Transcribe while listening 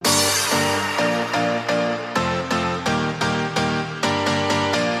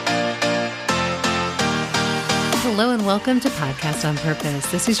Hello and welcome to Podcast on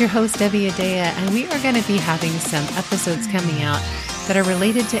Purpose. This is your host, Debbie Adea, and we are going to be having some episodes coming out that are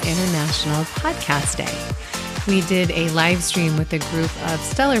related to International Podcast Day. We did a live stream with a group of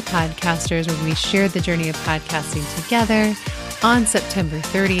stellar podcasters where we shared the journey of podcasting together on September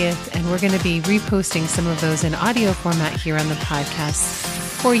 30th, and we're going to be reposting some of those in audio format here on the podcast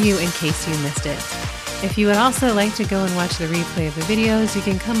for you in case you missed it. If you would also like to go and watch the replay of the videos, you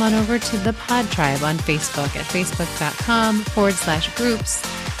can come on over to the Pod Tribe on Facebook at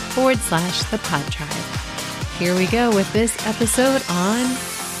facebook.com/groups/the Pod Tribe. Here we go with this episode on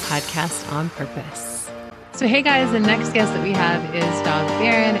Podcast on Purpose. So hey guys, the next guest that we have is Dov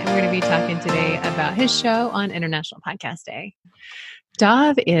Baron, and we're going to be talking today about his show on International Podcast Day.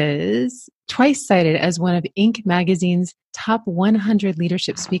 Dov is twice cited as one of Inc. magazine's top 100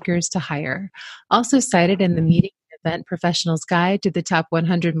 leadership speakers to hire. Also cited in the Meeting Event Professional's Guide to the Top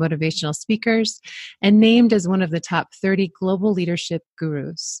 100 Motivational Speakers, and named as one of the top 30 global leadership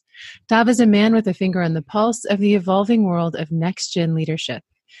gurus. Dov is a man with a finger on the pulse of the evolving world of next-gen leadership.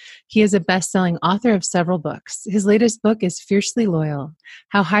 He is a best-selling author of several books. His latest book is Fiercely Loyal: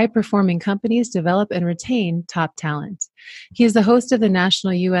 How High-Performing Companies Develop and Retain Top Talent. He is the host of the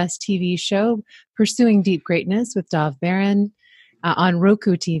national U.S. TV show Pursuing Deep Greatness with Dov Baron on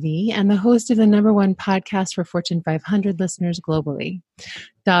Roku TV, and the host of the #1 podcast for Fortune 500 listeners globally.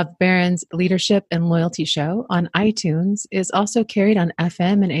 Dov Baron's Leadership and Loyalty show on iTunes is also carried on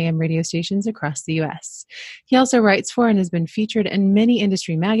FM and AM radio stations across the U.S. He also writes for and has been featured in many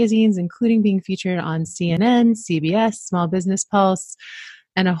industry magazines, including being featured on CNN, CBS, Small Business Pulse,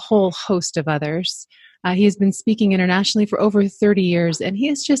 and a whole host of others. He has been speaking internationally for over 30 years, and he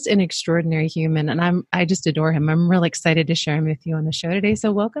is just an extraordinary human, and I just adore him. I'm really excited to share him with you on the show today.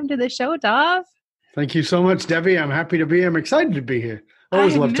 So welcome to the show, Dov. Thank you so much, Debbie. I'm happy to be here. I'm excited to be here.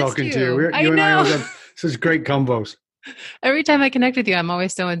 Always love talking to you. You and I always have such great combos. Every time I connect with you, I'm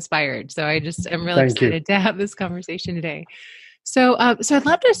always so inspired. So I'm really excited to have this conversation today. So I'd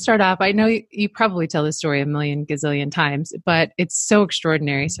love to start off. I know you probably tell this story a million gazillion times, but it's so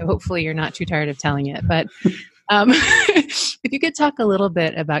extraordinary. So hopefully you're not too tired of telling it. But if you could talk a little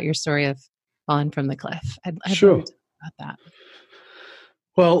bit about your story of falling from the cliff, I'd sure. love to talk about that.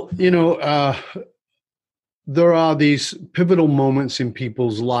 Well, there are these pivotal moments in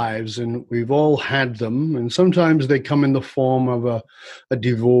people's lives, and we've all had them. And sometimes they come in the form of a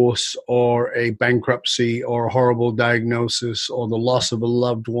divorce or a bankruptcy or a horrible diagnosis or the loss of a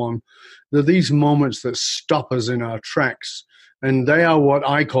loved one. They're these moments that stop us in our tracks, and they are what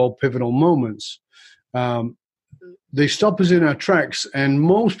I call pivotal moments. They stop us in our tracks, and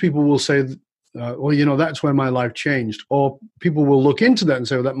most people will say, well, that's where my life changed. Or people will look into that and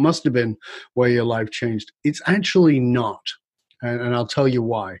say, well, that must have been where your life changed. It's actually not. And I'll tell you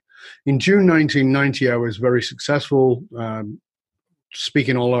why. In June 1990, I was very successful,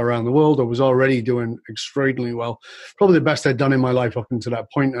 speaking all around the world. I was already doing extremely well, probably the best I'd done in my life up until that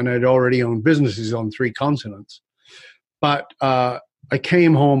point, and I'd already owned businesses on 3 continents. But I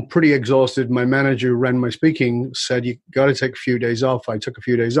came home pretty exhausted. My manager who ran my speaking said, you got to take a few days off. I took a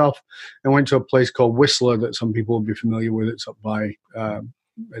few days off and went to a place called Whistler that some people will be familiar with. It's up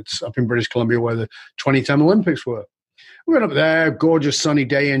in British Columbia where the 2010 Olympics were. We went up there, gorgeous sunny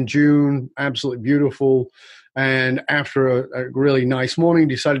day in June, absolutely beautiful. And after a really nice morning,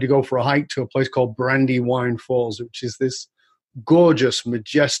 decided to go for a hike to a place called Brandywine Falls, which is this gorgeous,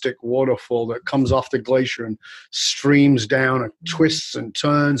 majestic waterfall that comes off the glacier and streams down and twists and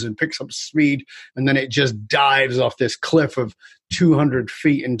turns and picks up speed. And then it just dives off this cliff of 200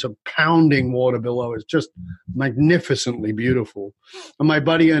 feet into pounding water below. It's just magnificently beautiful. And my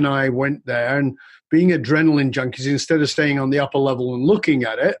buddy and I went there, and being adrenaline junkies, instead of staying on the upper level and looking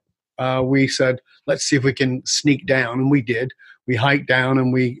at it, we said, let's see if we can sneak down. And we did. We hiked down,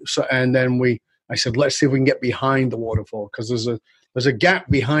 and I said, let's see if we can get behind the waterfall, because there's a gap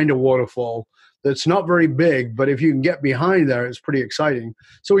behind a waterfall that's not very big, but if you can get behind there, it's pretty exciting.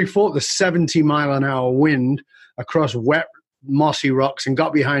 So we fought the 70-mile-an-hour wind across wet, mossy rocks and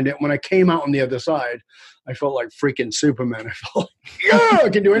got behind it. When I came out on the other side, I felt like freaking Superman. I felt like, yeah, I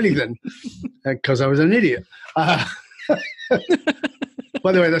can do anything, because I was an idiot. By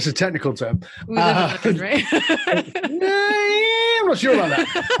the way, that's a technical term. Right? I'm not sure about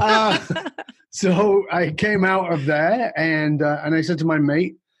that. So I came out of there, and I said to my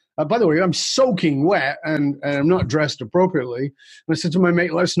mate, by the way, I'm soaking wet and I'm not dressed appropriately. And I said to my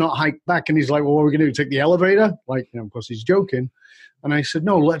mate, let's not hike back. And he's like, well, what are we going to do? Take the elevator? Of course, he's joking. And I said,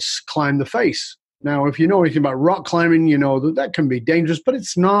 no, let's climb the face. Now, if you know anything about rock climbing, you know that can be dangerous, but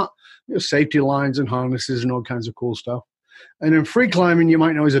it's not. Safety lines and harnesses and all kinds of cool stuff. And in free climbing, you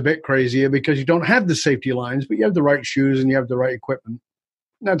might know is a bit crazier because you don't have the safety lines, but you have the right shoes and you have the right equipment.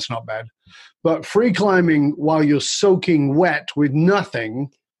 That's not bad. But free climbing while you're soaking wet with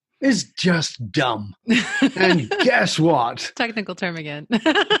nothing is just dumb. And guess what? Technical term again.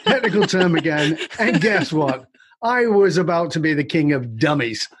 Technical term again. And guess what? I was about to be the king of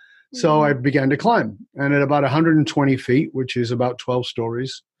dummies. So I began to climb. And at about 120 feet, which is about 12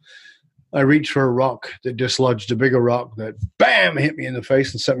 stories, I reached for a rock that dislodged a bigger rock that, bam, hit me in the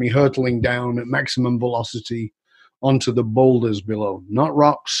face and sent me hurtling down at maximum velocity onto the boulders below. Not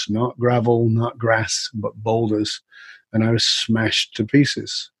rocks, not gravel, not grass, but boulders. And I was smashed to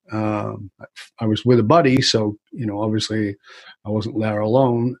pieces. I was with a buddy, so, obviously I wasn't there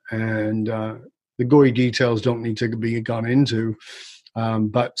alone. And the gory details don't need to be gone into.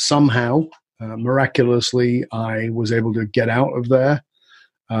 But somehow, miraculously, I was able to get out of there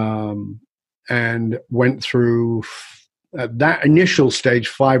and went through, at that initial stage,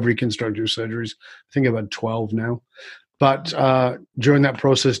 5 reconstructive surgeries. I think I've had 12 now. But during that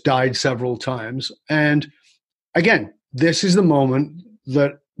process, died several times. And again, this is the moment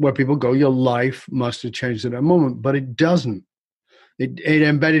where people go, your life must have changed at that moment. But it doesn't. It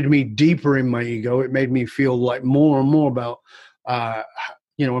embedded me deeper in my ego. It made me feel like more and more about,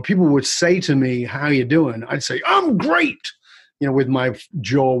 when people would say to me, how you doing? I'd say, I'm great, with my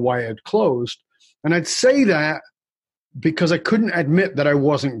jaw wired closed. And I'd say that because I couldn't admit that I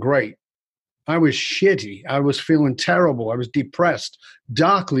wasn't great. I was shitty. I was feeling terrible. I was depressed,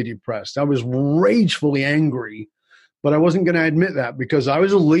 darkly depressed. I was ragefully angry, but I wasn't going to admit that because I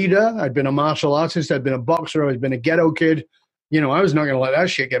was a leader. I'd been a martial artist. I'd been a boxer. I'd been a ghetto kid. I was not going to let that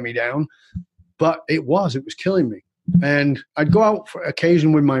shit get me down, but it was killing me. And I'd go out for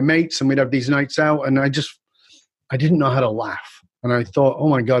occasion with my mates and we'd have these nights out and I didn't know how to laugh. And I thought, oh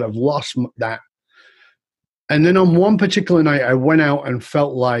my God, I've lost that. And then on one particular night, I went out and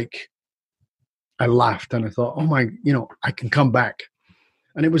felt like I laughed and I thought, oh my, I can come back.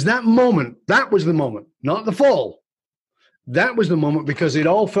 And it was that moment. That was the moment, not the fall. That was the moment because it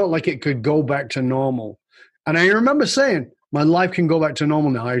all felt like it could go back to normal. And I remember saying, my life can go back to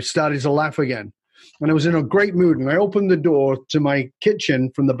normal now. I started to laugh again. And I was in a great mood. And I opened the door to my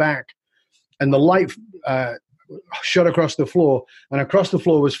kitchen from the back. And the light shut across the floor. And across the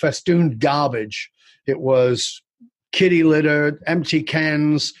floor was festooned garbage. It was kitty litter, empty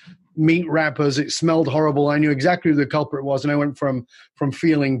cans, meat wrappers. It smelled horrible. I knew exactly who the culprit was. And I went from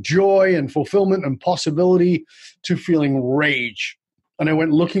feeling joy and fulfillment and possibility to feeling rage. And I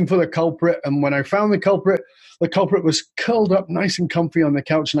went looking for the culprit. And when I found the culprit was curled up nice and comfy on the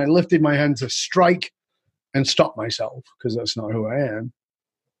couch. And I lifted my hand to strike and stop myself, because that's not who I am.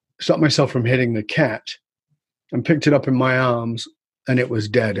 Stop myself from hitting the cat and picked it up in my arms. And it was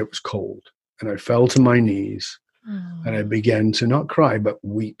dead. It was cold. And I fell to my knees and I began to not cry, but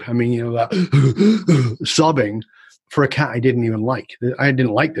weep. I mean, that sobbing for a cat I didn't even like. I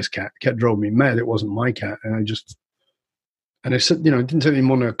didn't like this cat. The cat drove me mad. It wasn't my cat. And I said, it didn't take me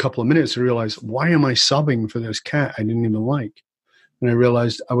more than a couple of minutes to realize, why am I sobbing for this cat I didn't even like? And I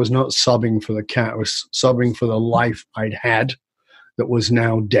realized I was not sobbing for the cat. I was sobbing for the life I'd had that was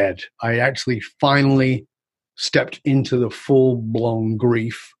now dead. I actually finally stepped into the full-blown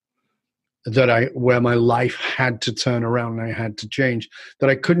grief where my life had to turn around and I had to change, that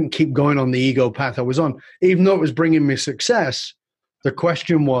I couldn't keep going on the ego path I was on. Even though it was bringing me success, the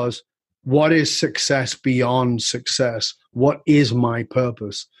question was, what is success beyond success? What is my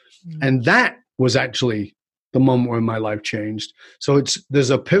purpose? And that was actually the moment where my life changed. So there's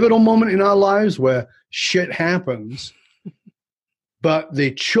a pivotal moment in our lives where shit happens, but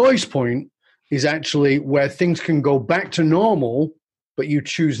the choice point is actually where things can go back to normal, but you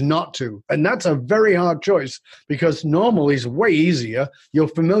choose not to. And that's a very hard choice because normal is way easier. You're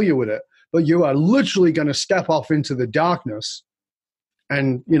familiar with it, but you are literally going to step off into the darkness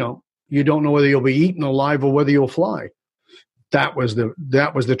and, you don't know whether you'll be eaten alive or whether you'll fly. That was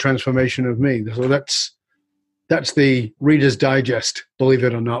the transformation of me. So that's the Reader's Digest, believe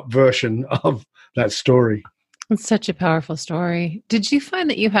it or not, version of that story. It's such a powerful story. Did you find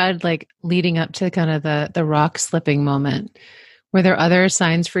that you had, leading up to kind of the rock slipping moment, were there other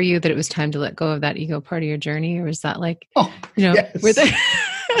signs for you that it was time to let go of that ego part of your journey? Or was that yes. were there...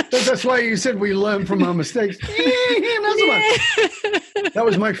 That's why you said we learn from our mistakes. That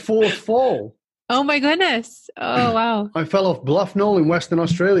was my 4th fall. Oh my goodness. Oh, wow. I fell off Bluff Knoll in Western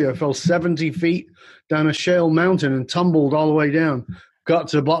Australia. I fell 70 feet down a shale mountain and tumbled all the way down. Got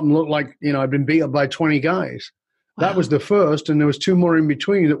to the bottom, looked like, I'd been beat up by 20 guys. Wow. That was the first, and there was 2 more in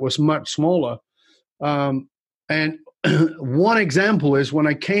between that was much smaller. And one example is when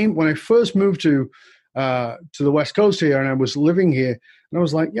I first moved to to the West Coast here, and I was living here, and I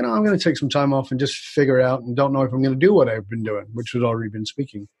was like, I'm going to take some time off and just figure it out, and don't know if I'm going to do what I've been doing, which was already been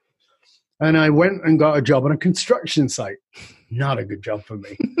speaking. And I went and got a job on a construction site. Not a good job for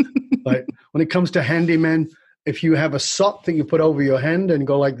me. But when it comes to handyman, if you have a sock that you put over your hand and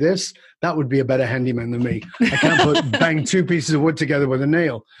go like this, that would be a better handyman than me. I can't bang two pieces of wood together with a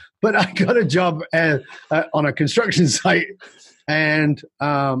nail. But I got a job on a construction site, and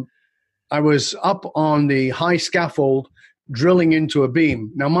I was up on the high scaffold drilling into a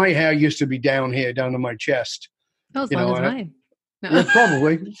beam. Now, my hair used to be down here, down to my chest. Oh, as long as mine. No. Well,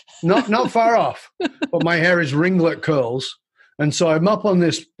 probably. Not far off. But my hair is ringlet curls. And so I'm up on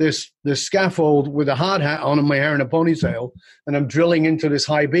this scaffold with a hard hat on and my hair in a ponytail, and I'm drilling into this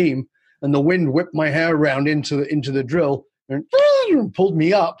high beam, and the wind whipped my hair around into the drill and pulled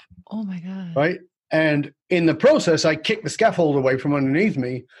me up. Oh, my God. Right? And in the process, I kicked the scaffold away from underneath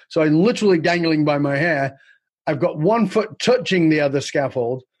me. So I'm literally dangling by my hair. I've got one foot touching the other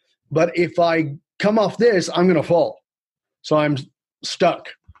scaffold. But if I come off this, I'm going to fall. So I'm stuck,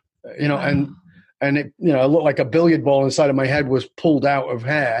 Wow. and it, it looked like a billiard ball inside of my head was pulled out of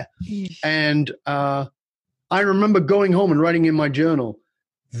hair. And I remember going home and writing in my journal,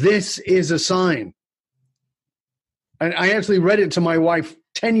 this is a sign. And I actually read it to my wife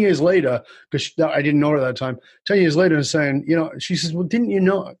 10 years later, because I didn't know her at that time, 10 years later, and saying, she says, well, didn't you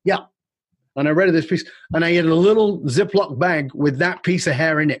know? Yeah. And I read this piece, and I had a little Ziploc bag with that piece of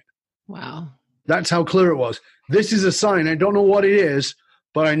hair in it. Wow. That's how clear it was. This is a sign. I don't know what it is,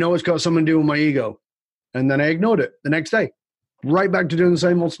 but I know it's got something to do with my ego. And then I ignored it the next day, right back to doing the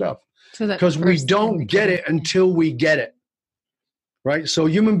same old stuff. Because we don't get it until we get it. Right? So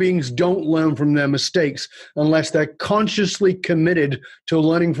human beings don't learn from their mistakes unless they're consciously committed to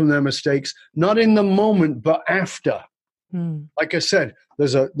learning from their mistakes, not in the moment, but after. Like I said,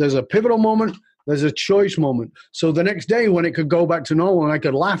 there's a pivotal moment, there's a choice moment. So the next day when it could go back to normal and I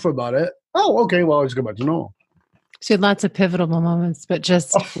could laugh about it, oh, okay, well, I'll just go back to normal. So you had lots of pivotal moments, but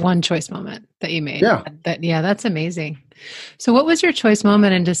just one choice moment that you made. Yeah. That's amazing. So what was your choice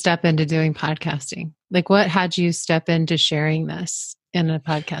moment and to step into doing podcasting? Like what had you step into sharing this in a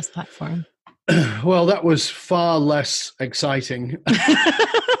podcast platform? Well, that was far less exciting.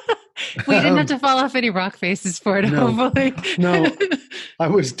 We didn't have to fall off any rock faces for it, hopefully. No, I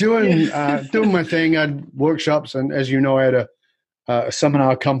was doing my thing. I had workshops, and as you know, I had a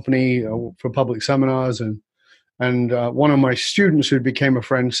seminar company for public seminars, and one of my students who became a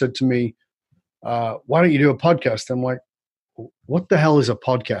friend said to me, why don't you do a podcast? I'm like, what the hell is a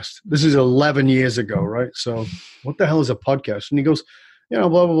podcast? This is 11 years ago, right? So what the hell is a podcast? And he goes, blah,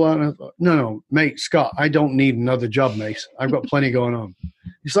 blah, blah. And I thought, no, mate, Scott, I don't need another job, mate. I've got plenty going on.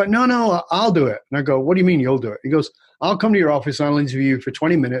 He's like, no, I'll do it. And I go, what do you mean you'll do it? He goes, I'll come to your office and I'll interview you for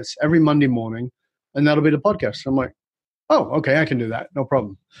 20 minutes every Monday morning, and that'll be the podcast. I'm like, oh, okay, I can do that. No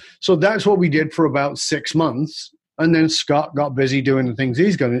problem. So that's what we did for about 6 months. And then Scott got busy doing the things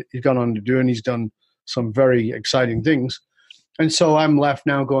he's gone on to do, and he's done some very exciting things. And so I'm left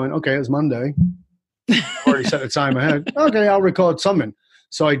now going, okay, it's Monday. Already set the time ahead. Okay, I'll record something.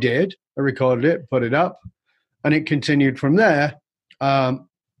 So I did. I recorded it, put it up, and it continued from there. Then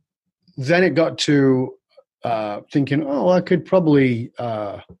it got to thinking, I could probably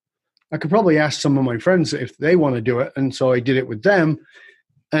ask some of my friends if they want to do it. And so I did it with them,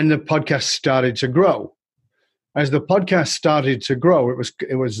 and the podcast started to grow. As the podcast started to grow, it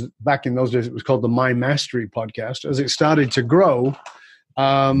was back in those days, it was called the My Mastery podcast. As it started to grow,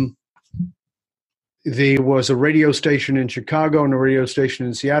 there was a radio station in Chicago and a radio station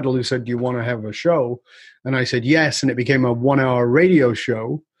in Seattle who said, do you want to have a show? And I said, yes. And it became a 1-hour radio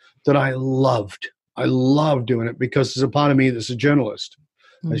show that I loved. I loved doing it because there's a part of me that's a journalist.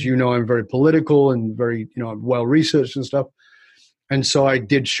 Mm-hmm. As you know, I'm very political and very, well-researched and stuff. And so I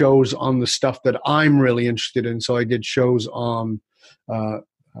did shows on the stuff that I'm really interested in. So I did shows on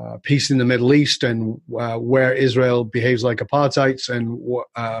peace in the Middle East and where Israel behaves like apartheid, and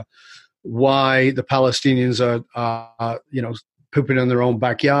why the Palestinians are pooping in their own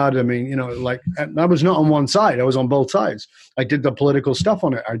backyard. I mean, I was not on one side. I was on both sides. I did the political stuff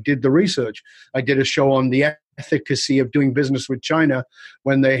on it. I did the research. I did a show on the efficacy of doing business with China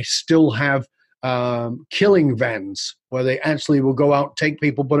when they still have killing vans, where they actually will go out, take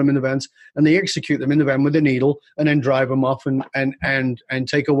people, put them in the vans, and they execute them in the van with a needle and then drive them off and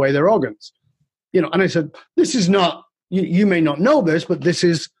take away their organs. And I said, this is not, you may not know this, but this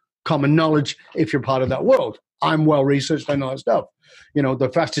is common knowledge if you're part of that world. I'm well researched, I know that stuff.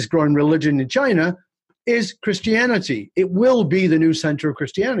 The fastest growing religion in China is Christianity. It will be the new center of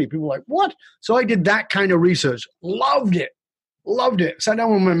Christianity. People are like, what? So I did that kind of research. Loved it. Sat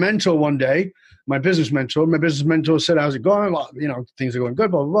down with my mentor one day my business mentor. My business mentor said, how's it going? Well, things are going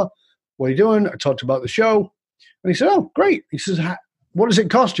good, blah, blah, blah. What are you doing? I talked about the show. And he said, oh, great. He says, what does it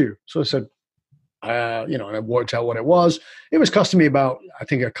cost you? So I said, and I worked out what it was. It was costing me about, I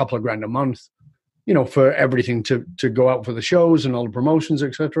think, a couple of grand a month, for everything to go out for the shows and all the promotions,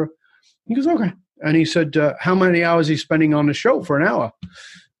 etc. He goes, okay. And he said, how many hours he's spending on the show for an hour?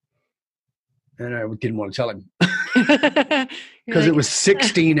 And I didn't want to tell him because it was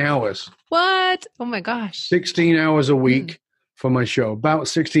 16 hours. What? Oh my gosh. 16 hours a week for my show, about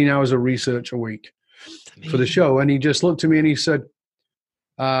 16 hours of research a week for the show. And he just looked at me and he said,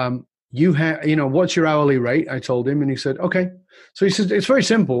 what's your hourly rate? I told him, and he said, okay. So he said, it's very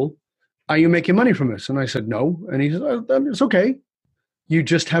simple. Are you making money from this? And I said, no. And he said, it's okay. You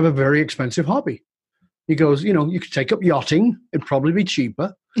just have a very expensive hobby. He goes, you could take up yachting. It'd probably be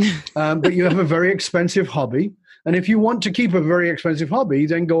cheaper. But you have a very expensive hobby. And if you want to keep a very expensive hobby,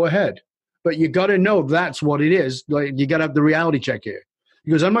 then go ahead. But you got to know that's what it is. Like, you got to have the reality check here.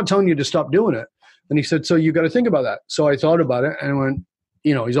 He goes, I'm not telling you to stop doing it. And he said, so you got to think about that. So I thought about it and went,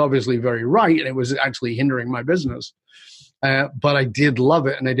 he's obviously very right. And it was actually hindering my business. But I did love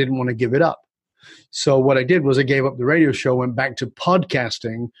it and I didn't want to give it up. So what I did was I gave up the radio show, went back to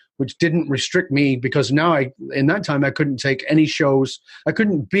podcasting, which didn't restrict me because now in that time, I couldn't take any shows. I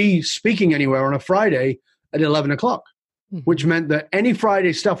couldn't be speaking anywhere on a Friday at 11 o'clock, which meant that any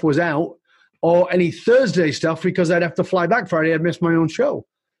Friday stuff was out or any Thursday stuff, because I'd have to fly back Friday. I'd miss my own show.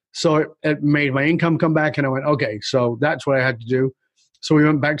 So it made my income come back and I went, okay, so that's what I had to do. So we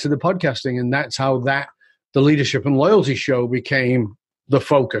went back to the podcasting, and that's how the Leadership and Loyalty show became the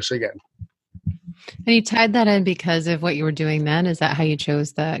focus again. And you tied that in because of what you were doing then? Is that how you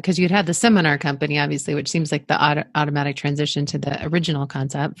chose because you'd had the seminar company, obviously, which seems like the automatic transition to the original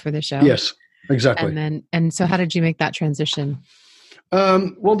concept for the show. Yes, exactly. And so how did you make that transition?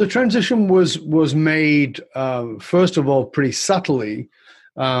 Well, the transition was made, first of all, pretty subtly,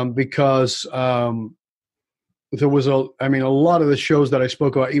 because there was a lot of the shows that I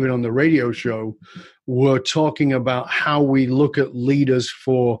spoke about, even on the radio show, were talking about how we look at leaders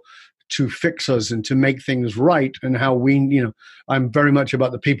to fix us and to make things right, and how I'm very much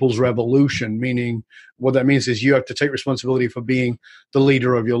about the people's revolution, meaning what that means is you have to take responsibility for being the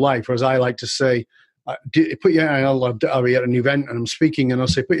leader of your life. Or as I like to say, put your hand. I'll be at an event and I'm speaking, and I'll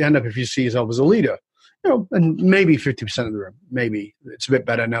say, put your hand up if you see yourself as a leader. And maybe 50% of the room. Maybe it's a bit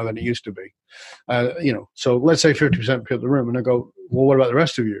better now than it used to be. So let's say 50% of the room, and I go, well, what about the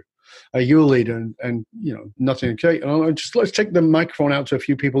rest of you? Are you a leader? And nothing. Okay, let's take the microphone out to a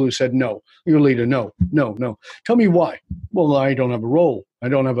few people who said no. You're a leader. No. Tell me why. Well, I don't have a role. I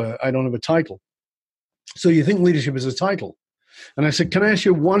don't have a title. So you think leadership is a title? And I said, can I ask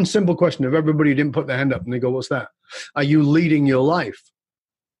you one simple question? If everybody didn't put their hand up, and they go, what's that? Are you leading your life?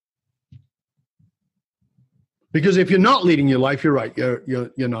 Because if you're not leading your life, you're right.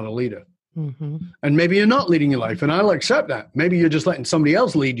 You're not a leader. Mm-hmm. And maybe you're not leading your life, and I'll accept that. Maybe you're just letting somebody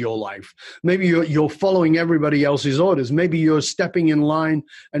else lead your life. Maybe you're following everybody else's orders. Maybe you're stepping in line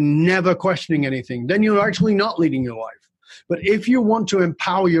and never questioning anything. Then you're actually not leading your life. But if you want to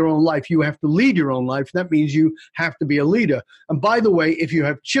empower your own life, you have to lead your own life. That means you have to be a leader. And by the way, if you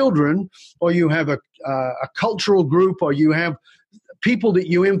have children, or you have a cultural group, or you have people that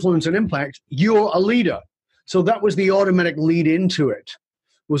you influence and impact, you're a leader. So that was the automatic lead into it.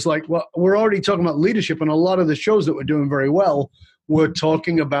 Was like, well, we're already talking about leadership, and a lot of the shows that we're doing very well, we're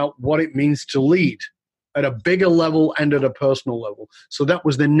talking about what it means to lead at a bigger level and at a personal level. So that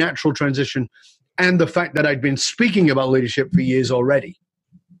was the natural transition, and the fact that I'd been speaking about leadership for years already.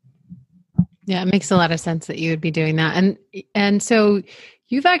 Yeah, it makes a lot of sense that you would be doing that. And so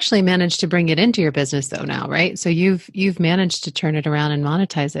you've actually managed to bring it into your business though now, right? So you've managed to turn it around and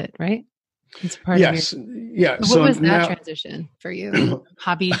monetize it, right? It's part yes. of your... Yeah. What was that transition for you?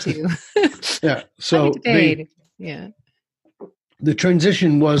 Hobby to yeah. So hobby to paid. Yeah. The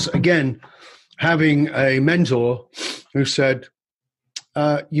transition was, again, having a mentor who said,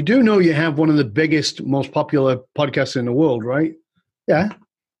 you do know you have one of the biggest, most popular podcasts in the world, right? Yeah.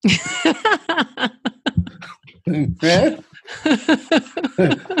 Yeah.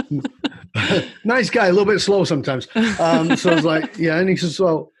 Nice guy, a little bit slow sometimes. So I was like, yeah. And he says,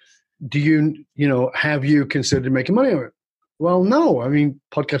 well, do have you considered making money on it? Well, no. I mean,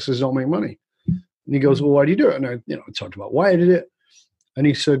 podcasters don't make money. And he goes, well, why do you do it? And I talked about why I did it. And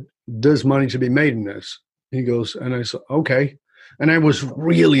he said, there's money to be made in this. He goes, and I said, okay. And I was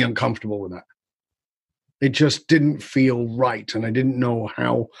really uncomfortable with that. It just didn't feel right, and I didn't know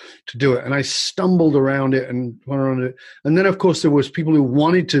how to do it. And I stumbled around it and went around it. And then, of course, there was people who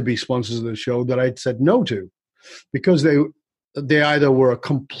wanted to be sponsors of the show that I'd said no to, because they either were a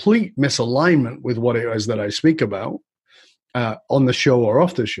complete misalignment with what it is that I speak about on the show or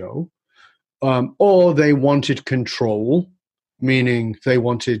off the show, or they wanted control, meaning they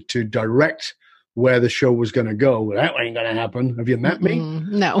wanted to direct where the show was going to go. Well, that ain't going to happen. Have you met me?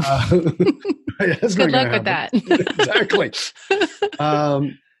 No. That's Good luck with that. Exactly.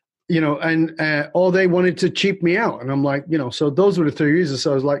 Or they wanted to cheap me out. And I'm like, so those were the three reasons.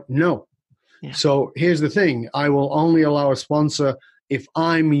 So I was like, no. Yeah. So here's the thing. I will only allow a sponsor if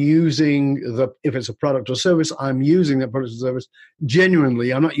I'm using if it's a product or service, I'm using that product or service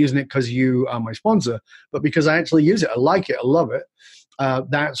genuinely. I'm not using it because you are my sponsor, but because I actually use it. I like it. I love it.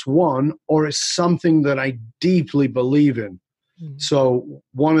 That's one. Or it's something that I deeply believe in. Mm-hmm. So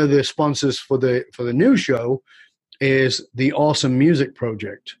one of the sponsors for the new show is the Awesome Music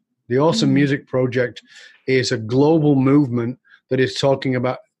Project. The Awesome Music Project is a global movement that is talking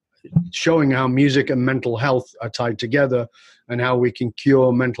about showing how music and mental health are tied together and how we can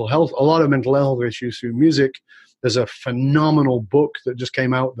cure mental health, a lot of mental health issues through music. There's a phenomenal book that just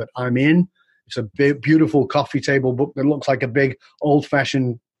came out that I'm in. It's a big, beautiful coffee table book that looks like a big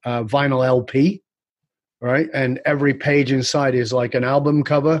old-fashioned vinyl LP, right? And every page inside is like an album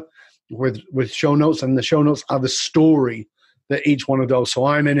cover with show notes, and the show notes are the story that each one of those. So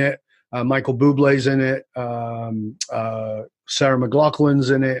I'm in it. Michael Bublé's in it. Sarah McLachlan's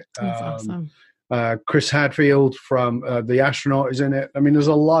in it. That's awesome. Chris Hadfield from The Astronaut is in it. I mean, there's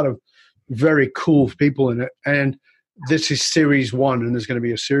a lot of very cool people in it. And this is series 1, and there's going to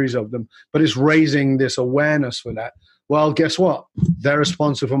be a series of them. But it's raising this awareness for that. Well, guess what? They're a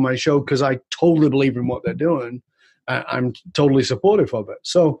sponsor for my show because I totally believe in what they're doing. I'm totally supportive of it.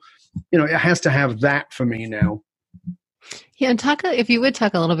 So, it has to have that for me now. Yeah, and if you would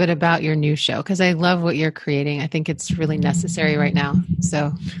talk a little bit about your new show, because I love what you're creating. I think it's really necessary right now.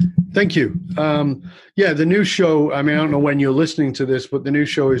 So, thank you. The new show. I mean, I don't know when you're listening to this, but the new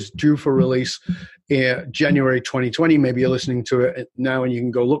show is due for release in January 2020. Maybe you're listening to it now, and you can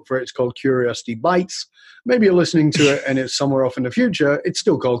go look for it. It's called Curiosity Bites. Maybe you're listening to it, and it's somewhere off in the future. It's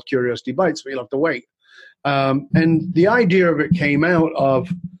still called Curiosity Bites, but you'll have to wait. And the idea of it came out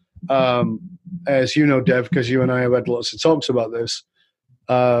of. As you know, Dev, because you and I have had lots of talks about this,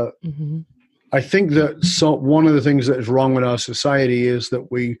 I think that one of the things that is wrong with our society is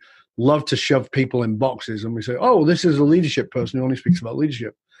that we love to shove people in boxes, and we say, oh, this is a leadership person who only speaks about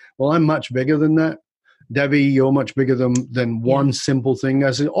leadership. Well, I'm much bigger than that. Debbie, you're much bigger than one simple thing.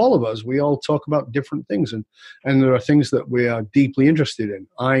 As all of us, we all talk about different things, and there are things that we are deeply interested in.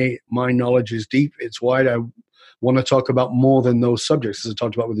 My knowledge is deep. It's wide. I want to talk about more than those subjects, as I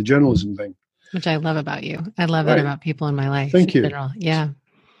talked about with the journalism thing. Which I love about you. I love that about people in my life. Thank you. General. Yeah.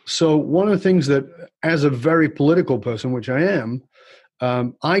 So one of the things that, as a very political person, which I am,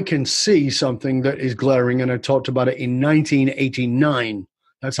 I can see something that is glaring, and I talked about it in 1989.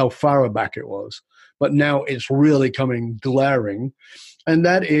 That's how far back it was. But now it's really coming glaring, and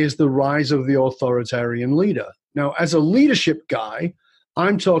that is the rise of the authoritarian leader. Now, as a leadership guy,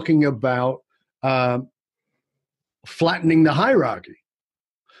 I'm talking about flattening the hierarchy.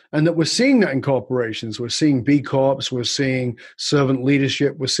 And that we're seeing that in corporations. We're seeing B Corps, we're seeing servant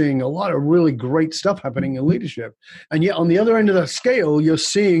leadership, we're seeing a lot of really great stuff happening in leadership. And yet on the other end of that scale, you're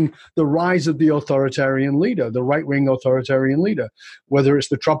seeing the rise of the authoritarian leader, the right-wing authoritarian leader, whether it's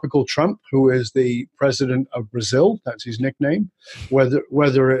the tropical Trump, who is the president of Brazil, that's his nickname,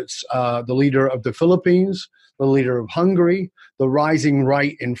 whether it's the leader of the Philippines, the leader of Hungary, the rising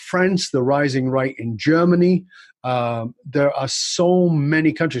right in France, the rising right in Germany. There are so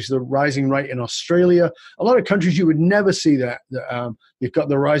many countries, the rising right in Australia, a lot of countries you would never see that. You've got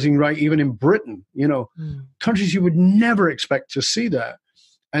the rising right even in Britain, countries you would never expect to see that.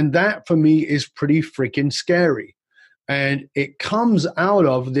 And that for me is pretty freaking scary. And it comes out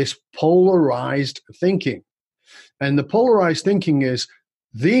of this polarized thinking. And the polarized thinking is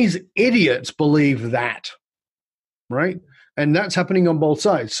these idiots believe that, right? And that's happening on both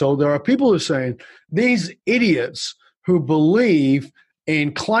sides. So there are people who are saying these idiots who believe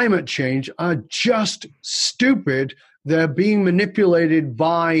in climate change are just stupid. They're being manipulated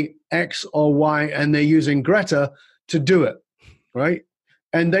by X or Y, and they're using Greta to do it, right?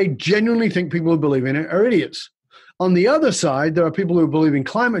 And they genuinely think people who believe in it are idiots. On the other side, there are people who believe in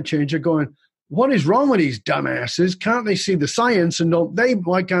climate change are going, what is wrong with these dumbasses? Can't they see the science? And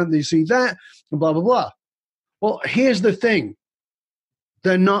why can't they see that? And blah, blah, blah. Well, here's the thing.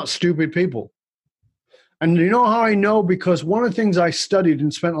 They're not stupid people. And you know how I know? Because one of the things I studied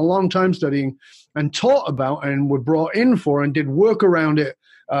and spent a long time studying and taught about and were brought in for and did work around it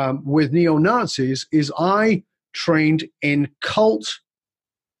with neo-Nazis is I trained in cult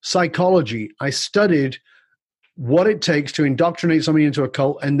psychology. I studied what it takes to indoctrinate somebody into a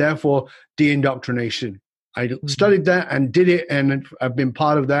cult and therefore de-indoctrination. I studied that and did it, and I've been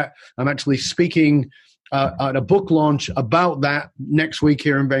part of that. I'm actually speaking at a book launch about that next week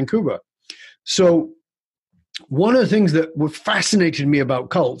here in Vancouver. So one of the things that fascinated me about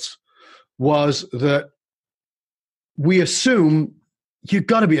cults was that we assume you've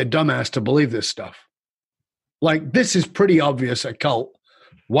got to be a dumbass to believe this stuff. Like, this is pretty obvious, a cult.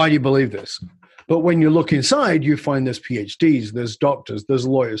 Why do you believe this? But when you look inside, you find there's PhDs, there's doctors, there's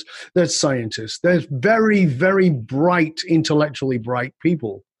lawyers, there's scientists, there's very, very bright, intellectually bright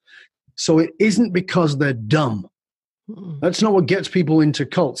people. So it isn't because they're dumb. That's not what gets people into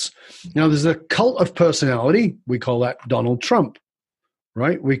cults. Now, there's a cult of personality. We call that Donald Trump,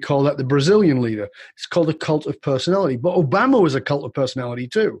 right? We call that the Brazilian leader. It's called a cult of personality. But Obama was a cult of personality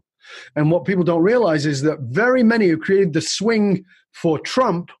too. And what people don't realize is that very many who created the swing for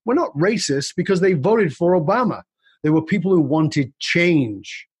Trump were not racist because they voted for Obama. They were people who wanted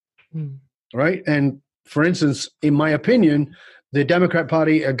change, right? And for instance, in my opinion, the Democrat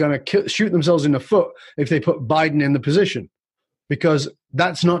Party are going to shoot themselves in the foot if they put Biden in the position, because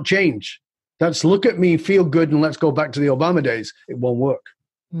that's not change. That's look at me, feel good, and let's go back to the Obama days. It won't work.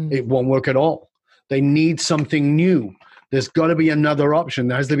 It won't work at all. They need something new. There's got to be another option.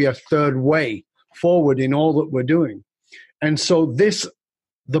 There has to be a third way forward in all that we're doing. And so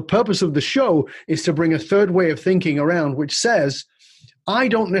the purpose of the show is to bring a third way of thinking around, which says, I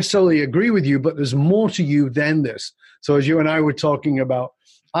don't necessarily agree with you, but there's more to you than this. So as you and I were talking about,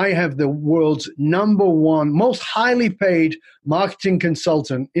 I have the world's #1 most highly paid marketing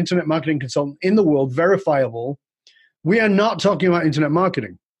consultant, internet marketing consultant in the world, verifiable. We are not talking about internet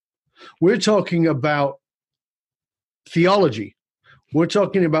marketing. We're talking about theology. We're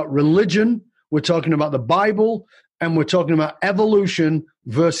talking about religion. We're talking about the Bible, and we're talking about evolution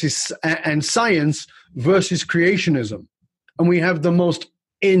versus and science versus creationism. And we have the most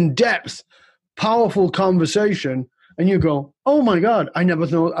in-depth, powerful conversation. And you go, oh my God, I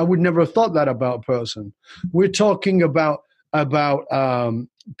would never have thought that about a person. We're talking about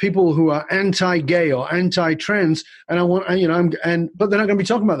people who are anti-gay or anti-trans, but they're not going to be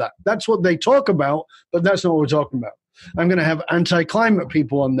talking about that. That's what they talk about, but that's not what we're talking about. I'm going to have anti-climate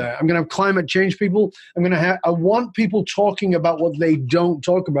people on there. I'm going to have climate change people. I want people talking about what they don't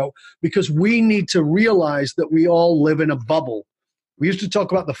talk about, because we need to realize that we all live in a bubble. We used to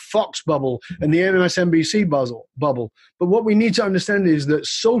talk about the Fox bubble and the MSNBC bubble. But what we need to understand is that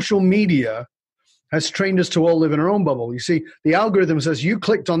social media has trained us to all live in our own bubble. You see, the algorithm says, you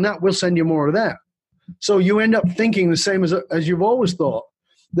clicked on that, we'll send you more of that. So you end up thinking the same as you've always thought.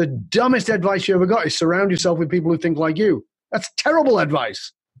 The dumbest advice you ever got is surround yourself with people who think like you. That's terrible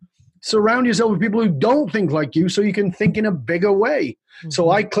advice. Surround yourself with people who don't think like you so you can think in a bigger way. Mm-hmm.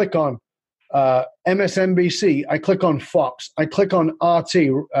 So I click on MSNBC, I click on Fox, I click on RT,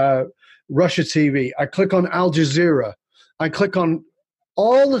 Russia TV, I click on Al Jazeera, I click on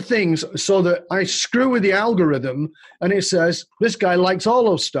all the things so that I screw with the algorithm and it says, this guy likes all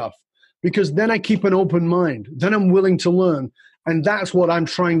those stuff, because then I keep an open mind. Then I'm willing to learn. And that's what I'm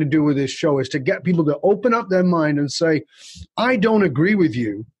trying to do with this show, is to get people to open up their mind and say, I don't agree with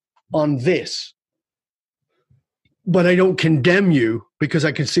you on this, but I don't condemn you because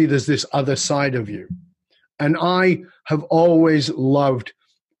I can see there's this other side of you. And I have always loved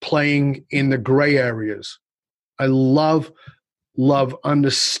playing in the gray areas. I love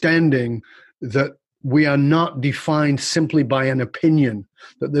understanding that we are not defined simply by an opinion,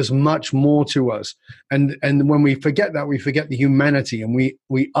 that there's much more to us. And when we forget that, we forget the humanity, and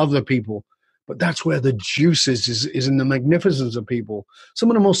we other people. But that's where the juice is in the magnificence of people. Some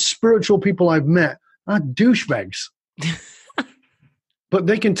of the most spiritual people I've met are douchebags. But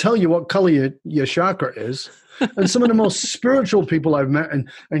they can tell you what color your chakra is. And some of the most spiritual people I've met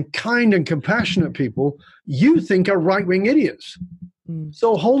and kind and compassionate people, you think are right-wing idiots.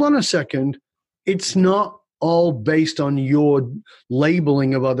 So hold on a second. It's not all based on your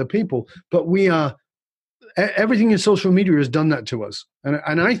labeling of other people, but everything in social media has done that to us.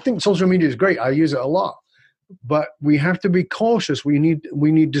 And I think social media is great. I use it a lot, but we have to be cautious. We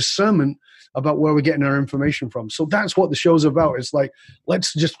need discernment about where we're getting our information from. So that's what the show's about. It's like,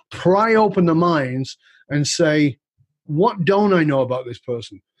 let's just pry open the minds and say, what don't I know about this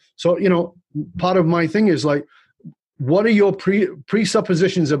person? So, part of my thing is like, what are your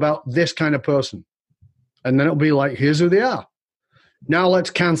presuppositions about this kind of person? And then it'll be like, here's who they are. Now let's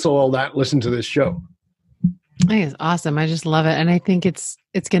cancel all that. Listen to this show. I think it's awesome. I just love it. And I think it's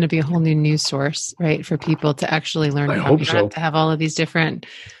going to be a whole new news source, right? For people to actually learn about. You don't have to have all of these different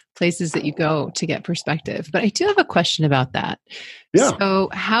places that you go to get perspective. But I do have a question about that. Yeah. So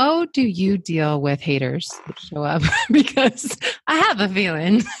how do you deal with haters that show up? Because I have a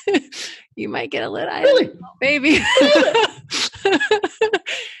feeling you might get a little, Really? maybe.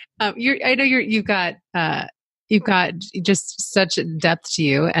 I know you've got just such depth to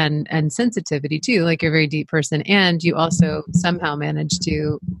you and sensitivity too. Like, you're a very deep person, and you also somehow manage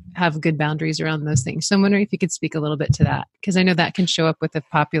to have good boundaries around those things. So I'm wondering if you could speak a little bit to that, because I know that can show up with a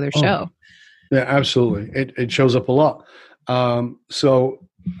popular show. Yeah, absolutely. It shows up a lot. So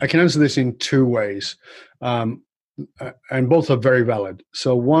I can answer this in two ways. And both are very valid.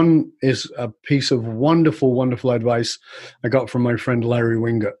 So one is a piece of wonderful, wonderful advice I got from my friend Larry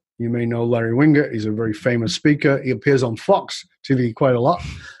Winget. You may know Larry Winget. He's a very famous speaker. He appears on Fox TV quite a lot.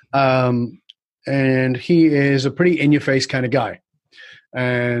 And he is a pretty in-your-face kind of guy.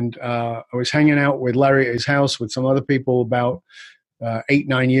 And I was hanging out with Larry at his house with some other people about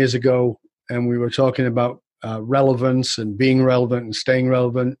 8-9 years ago, and we were talking about relevance and being relevant and staying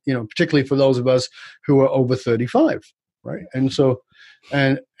relevant, particularly for those of us who are over 35, right? And so,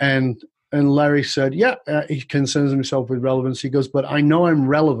 and Larry said, he concerns himself with relevance. He goes, but I know I'm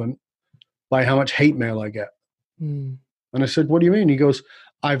relevant by how much hate mail I get. And I said, what do you mean? He goes,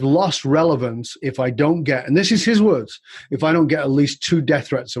 I've lost relevance if I don't get, and this is his words, if I don't get at least 2 death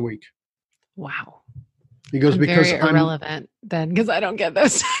threats a week. Wow. He goes, because I'm irrelevant then, because I don't get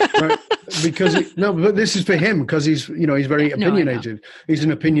those. Right? But this is for him, because he's very opinionated. He's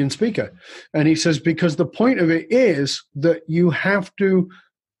an opinion speaker. And he says, because the point of it is that you have to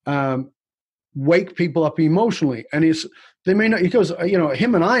wake people up emotionally. And they may not, he goes,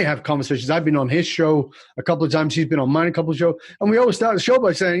 him and I have conversations. I've been on his show a couple of times. He's been on mine a couple of shows. And we always start the show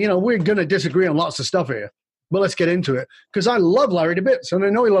by saying, we're going to disagree on lots of stuff here, but let's get into it. Because I love Larry to bits, and I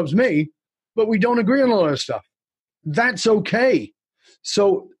know he loves me, but we don't agree on a lot of stuff. That's okay.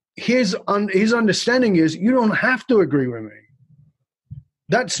 So his understanding is, you don't have to agree with me.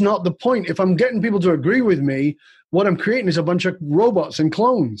 That's not the point. If I'm getting people to agree with me, what I'm creating is a bunch of robots and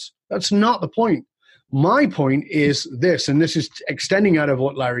clones. That's not the point. My point is this, and this is extending out of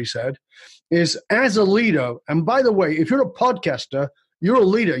what Larry said, is as a leader, and by the way, if you're a podcaster, you're a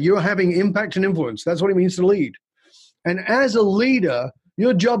leader. You're having impact and influence. That's what it means to lead. And as a leader,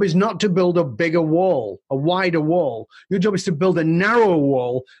 your job is not to build a bigger wall, a wider wall. Your job is to build a narrower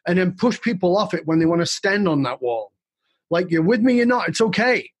wall and then push people off it when they want to stand on that wall. Like, you're with me, you're not, it's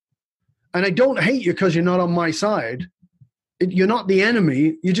okay. And I don't hate you because you're not on my side. You're not the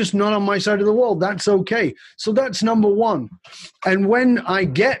enemy. You're just not on my side of the wall. That's okay. So that's number one. And when I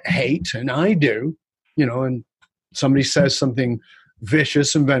get hate, and I do, and somebody says something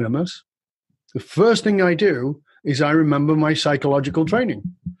vicious and venomous, the first thing I do is I remember my psychological training.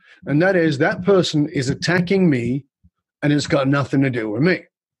 And that is, that person is attacking me and it's got nothing to do with me.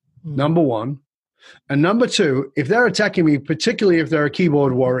 Number one. And number two, if they're attacking me, particularly if they're a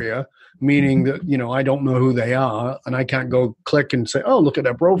keyboard warrior, meaning that, I don't know who they are and I can't go click and say, oh, look at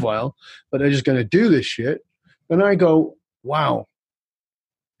their profile, but they're just going to do this shit. Then I go, wow,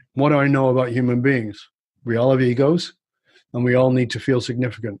 what do I know about human beings? We all have egos and we all need to feel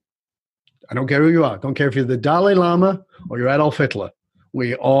significant. I don't care who you are. I don't care if you're the Dalai Lama or you're Adolf Hitler.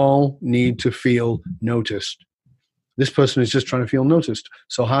 We all need to feel noticed. This person is just trying to feel noticed.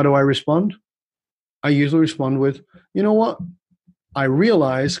 So how do I respond? I usually respond with, you know what? I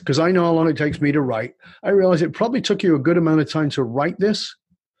realize, because I know how long it takes me to write, I realize it probably took you a good amount of time to write this.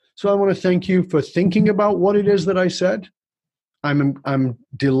 So I want to thank you for thinking about what it is that I said. I'm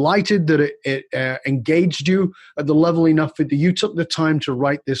delighted that it engaged you at the level enough that you took the time to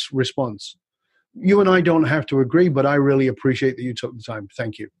write this response. You and I don't have to agree, but I really appreciate that you took the time.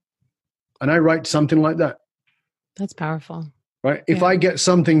 Thank you. And I write something like that. That's powerful. Right? If I get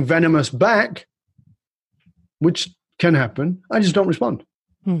something venomous back, which can happen, I just don't respond.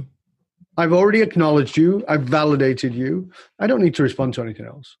 I've already acknowledged you. I've validated you. I don't need to respond to anything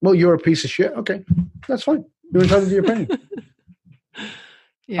else. Well, you're a piece of shit. Okay, that's fine. You're entitled to your opinion.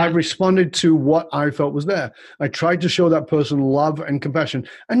 I've responded to what I felt was there. I tried to show that person love and compassion,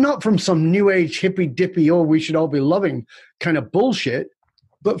 and not from some new age hippy dippy, oh, we should all be loving kind of bullshit,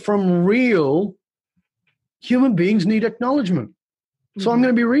 but from real human beings need acknowledgement. So I'm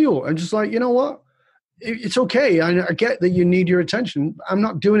going to be real and just like, you know what? It's okay. I get that you need your attention. I'm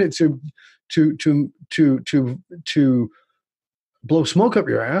not doing it to blow smoke up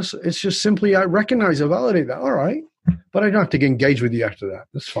your ass. It's just simply I recognize, I validate that. All right. But I don't have to engage with you after that.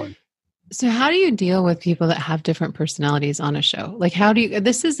 That's fine. So how do you deal with people that have different personalities on a show? Like,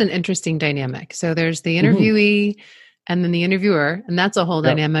 this is an interesting dynamic. So there's the interviewee and then the interviewer, and that's a whole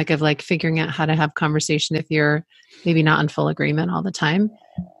dynamic of like figuring out how to have conversation if you're maybe not in full agreement all the time.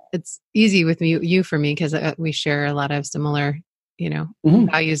 it's easy with you for me because we share a lot of similar,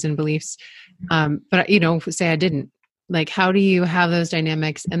 values and beliefs. But say I didn't, like, how do you have those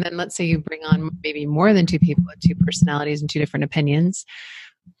dynamics? And then let's say you bring on maybe more than two people with two personalities and two different opinions.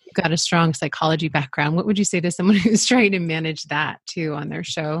 You've got a strong psychology background. What would you say to someone who's trying to manage that too on their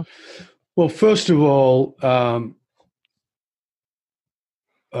show? Well, first of all,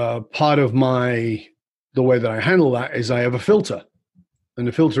 part of the way that I handle that is I have a filter. And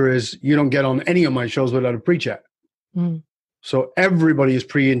the filter is you don't get on any of my shows without a pre-chat. Mm. So everybody is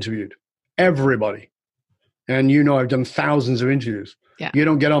pre-interviewed. Everybody. And I've done thousands of interviews. Yeah. You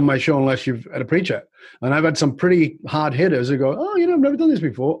don't get on my show unless you've had a pre-chat. And I've had some pretty hard hitters who go, oh, I've never done this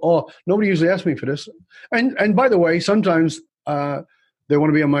before. Or nobody usually asks me for this. And by the way, sometimes they want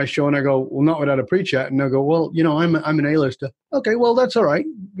to be on my show and I go, well, not without a pre-chat. And they'll go, well, I'm an A-lister. Okay, well, that's all right.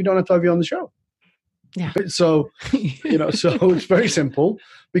 We don't have to have you on the show. Yeah. So, so it's very simple,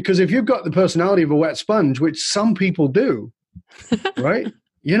 because if you've got the personality of a wet sponge, which some people do, right?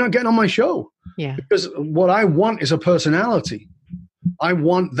 You're not getting on my show. Yeah. Because what I want is a personality. I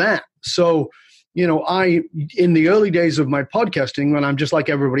want that. So, in the early days of my podcasting, when I'm just like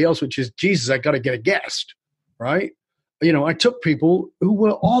everybody else, which is, Jesus, I got to get a guest, right? I took people who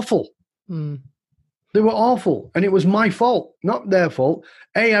were awful. Mm. They were awful. And it was my fault, not their fault.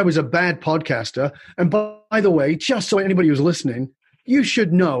 I was a bad podcaster. And by the way, just so anybody who's listening, you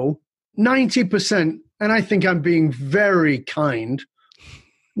should know 90%, and I think I'm being very kind,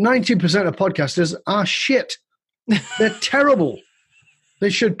 90% of podcasters are shit. They're terrible. They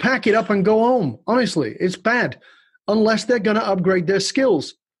should pack it up and go home. Honestly, it's bad. Unless they're going to upgrade their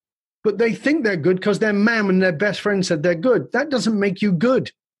skills. But they think they're good because their mom and their best friend said they're good. That doesn't make you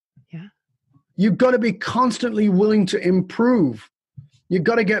good. Yeah. You've got to be constantly willing to improve. You've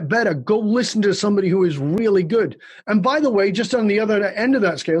got to get better. Go listen to somebody who is really good. And by the way, just on the other end of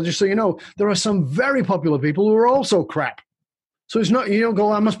that scale, just so you know, there are some very popular people who are also crap. So it's not, you don't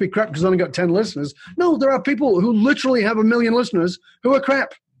go, I must be crap because I only got 10 listeners. No, there are people who literally have 1 million listeners who are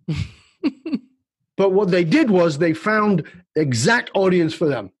crap. But what they did was they found the exact audience for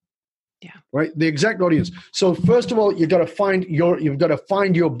them. Yeah. Right. The exact audience. So first of all, you've got to find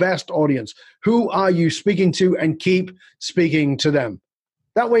your best audience. Who are you speaking to, and keep speaking to them.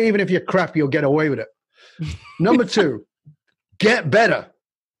 That way, even if you're crap, you'll get away with it. Number 2, get better.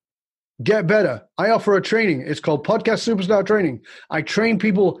 Get better. I offer a training. It's called Podcast Superstar Training. I train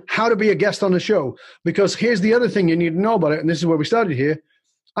people how to be a guest on the show, because here's the other thing you need to know about it. And this is where we started here.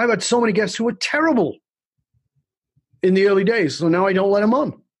 I've had so many guests who were terrible in the early days. So now I don't let them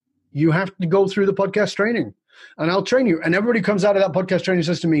on. You have to go through the podcast training, and I'll train you. And everybody comes out of that podcast training and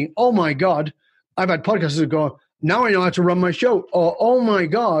says to me, oh my God, I've had podcasters that go, now I know how to run my show. Or, oh my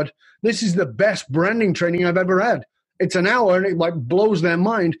God, this is the best branding training I've ever had. It's an hour and it like blows their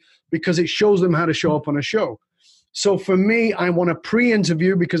mind because it shows them how to show up on a show. So for me, I want to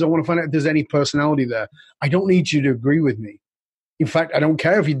pre-interview because I want to find out if there's any personality there. I don't need you to agree with me. In fact, I don't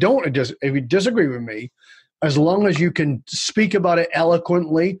care if you disagree with me, as long as you can speak about it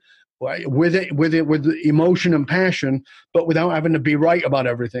eloquently, with emotion and passion, but without having to be right about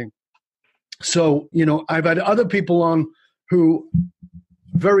everything. So, I've had other people on who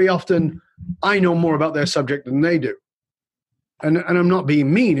very often I know more about their subject than they do. And I'm not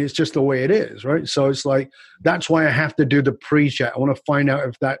being mean. It's just the way it is, right? So it's like, that's why I have to do the pre-chat. I want to find out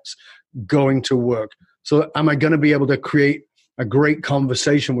if that's going to work. So am I going to be able to create a great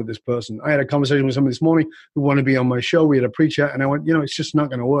conversation with this person? I had a conversation with somebody this morning who wanted to be on my show. We had a pre-chat and I went, it's just not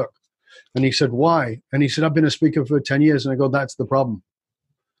going to work. And he said, why? And he said, I've been a speaker for 10 years. And I go, that's the problem.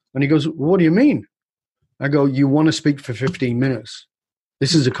 And he goes, what do you mean? I go, you want to speak for 15 minutes.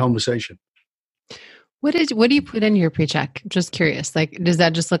 This is a conversation. What do you put in your pre-check? Just curious. Like, does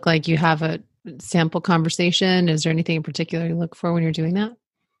that just look like you have a sample conversation? Is there anything in particular you look for when you're doing that?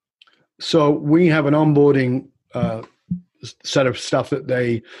 So we have an onboarding set of stuff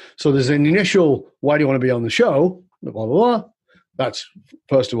so there's an initial, why do you want to be on the show? Blah, blah, blah. That's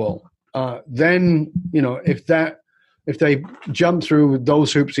first of all. Then, if they jump through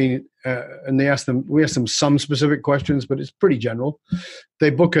those hoops and we ask them some specific questions, but it's pretty general.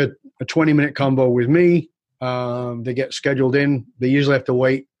 They book a 20-minute combo with me. They get scheduled in. They usually have to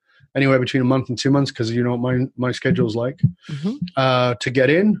wait anywhere between a month and 2 months because you know what my schedule's like to get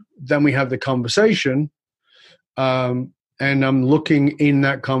in. Then we have the conversation, and I'm looking in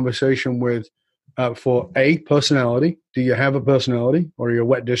that conversation with for a personality. Do you have a personality, or are you a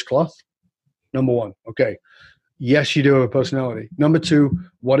wet dishcloth? Number 1, okay. Yes, you do have a personality. Number 2,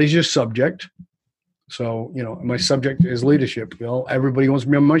 what is your subject? So, my subject is leadership. Everybody wants to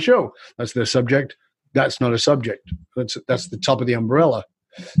be on my show. That's their subject. That's not a subject. That's the top of the umbrella.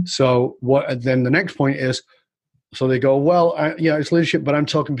 So then the next point is, so they go, well, yeah, it's leadership, but I'm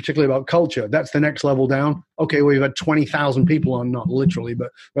talking particularly about culture. That's the next level down. Okay, we've had 20,000 people on, not literally,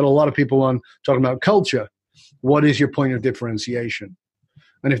 but we've had a lot of people on talking about culture. What is your point of differentiation?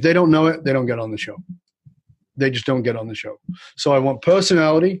 And if they don't know it, they don't get on the show. They just don't get on the show. So I want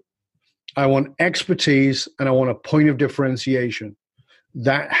personality, I want expertise, and I want a point of differentiation.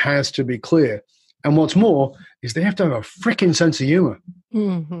 That has to be clear. And what's more is they have to have a freaking sense of humor.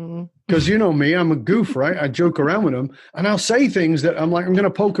 Because you know me, I'm a goof, right? I joke around with them, and I'll say things that I'm like, I'm going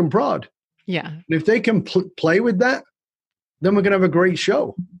to poke and prod. Yeah. And if they can play with that, then we're going to have a great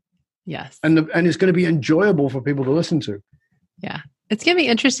show. Yes. And it's going to be enjoyable for people to listen to. Yeah. It's going to be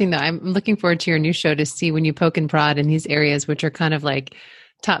interesting, though. I'm looking forward to your new show to see when you poke and prod in these areas, which are kind of like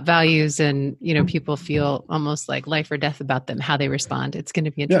top values, and, you know, people feel almost like life or death about them, how they respond. It's going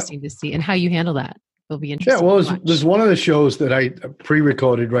to be interesting to see, and how you handle that will be interesting. Yeah, well, there's one of the shows that I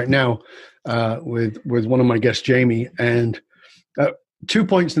pre-recorded right now with one of my guests, Jamie, and 2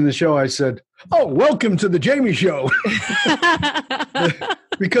 points in the show I said, "Oh, welcome to the Jamie Show,"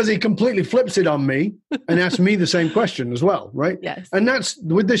 because he completely flips it on me and asks me the same question as well, right? Yes. And that's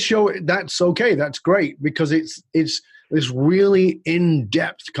with this show. That's okay. That's great, because it's this really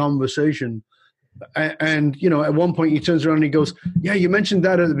in-depth conversation. And, you know, at one point he turns around and he goes, "Yeah, you mentioned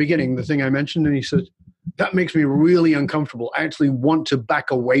that at the beginning, the thing I mentioned." And he said, "That makes me really uncomfortable. I actually want to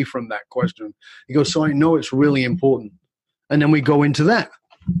back away from that question." He goes, "So I know it's really important." And then we go into that.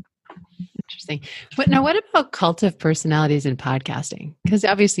 Interesting. But now, what about cult of personalities in podcasting? Because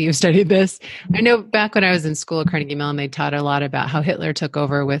obviously you've studied this. I know back when I was in school at Carnegie Mellon, they taught a lot about how Hitler took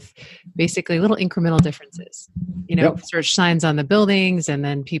over with basically little incremental differences. You know, search signs on the buildings, and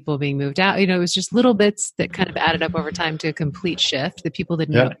then people being moved out. You know, it was just little bits that kind of added up over time to a complete shift that people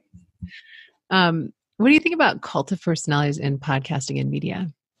didn't notice. What do you think about cult of personalities in podcasting and media?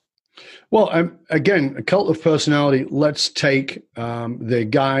 Well, again, a cult of personality. Let's take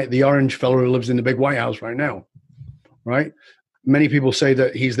the orange fellow who lives in the big White House right now, right? Many people say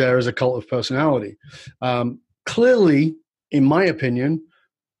that he's there as a cult of personality. Clearly, in my opinion,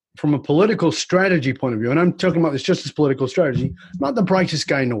 from a political strategy point of view, and I'm talking about this just as political strategy, not the brightest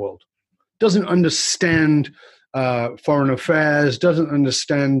guy in the world. Doesn't understand foreign affairs, doesn't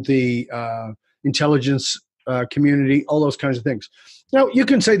understand the intelligence community, all those kinds of things. Now, you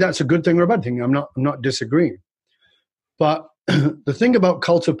can say that's a good thing or a bad thing. I'm not disagreeing. But the thing about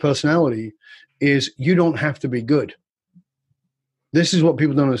cult of personality is you don't have to be good. This is what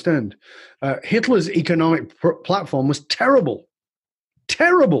people don't understand. Hitler's economic platform was terrible.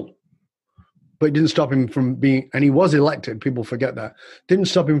 Terrible. But it didn't stop him from being, and he was elected, people forget that, didn't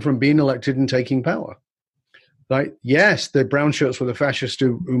stop him from being elected and taking power. Right? Yes, the brown shirts were the fascists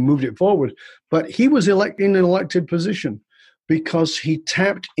who moved it forward, but he was in an elected position because he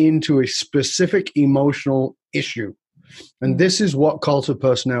tapped into a specific emotional issue. And this is what cult of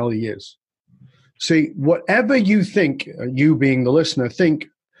personality is. See, whatever you think, you being the listener, think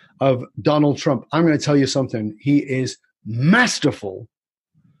of Donald Trump, I'm going to tell you something. He is masterful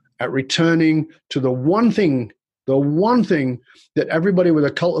at returning to the one thing that everybody with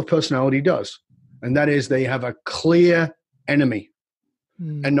a cult of personality does. And that is they have a clear enemy.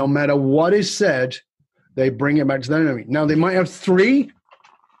 And no matter what is said, they bring it back to the enemy. Now, they might have 3,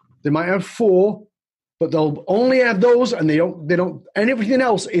 they might have 4, but they'll only have those, and they don't, and everything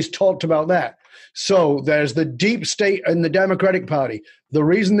else is talked about that. So there's the deep state in the Democratic Party. The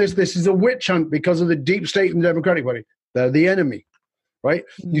reason this is a witch hunt because of the deep state in the Democratic Party. They're the enemy, right?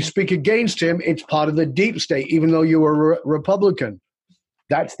 You speak against him, it's part of the deep state, even though you were a Republican.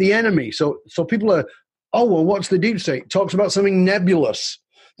 That's the enemy. So people are, oh, well, what's the deep state? Talks about something nebulous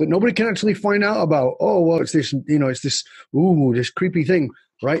that nobody can actually find out about. Oh, well, it's this, this creepy thing,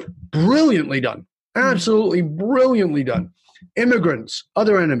 right? Brilliantly done. Absolutely brilliantly done. Immigrants,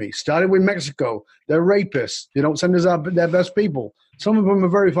 other enemies, started with Mexico. They're rapists. They don't send us out their best people. Some of them are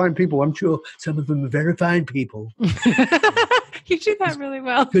very fine people. I'm sure some of them are very fine people. You do that really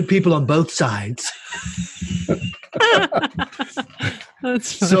well. Good people on both sides.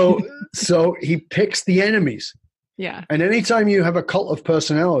 That's funny. So he picks the enemies. Yeah. And anytime you have a cult of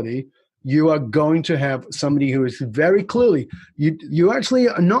personality, you are going to have somebody who is very clearly, you actually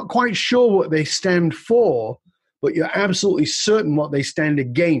are not quite sure what they stand for, but you're absolutely certain what they stand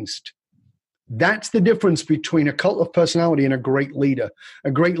against. That's the difference between a cult of personality and a great leader.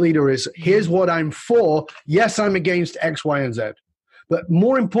 A great leader is, here's what I'm for. Yes, I'm against X, Y, and Z. But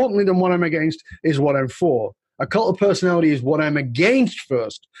more importantly than what I'm against is what I'm for. A cult of personality is what I'm against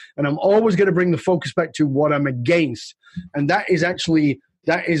first. And I'm always going to bring the focus back to what I'm against. And that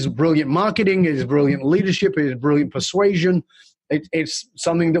is brilliant marketing. It is brilliant leadership. It is brilliant persuasion. It's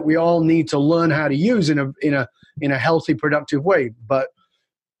something that we all need to learn how to use in a healthy, productive way. But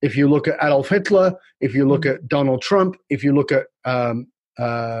if you look at Adolf Hitler, if you look at Donald Trump, if you look at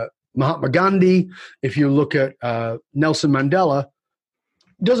Mahatma Gandhi, if you look at Nelson Mandela,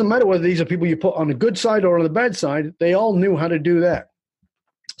 it doesn't matter whether these are people you put on the good side or on the bad side. They all knew how to do that.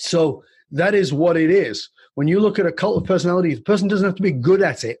 So that is what it is. When you look at a cult of personality, the person doesn't have to be good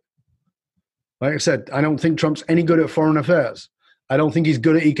at it. Like I said, I don't think Trump's any good at foreign affairs. I don't think he's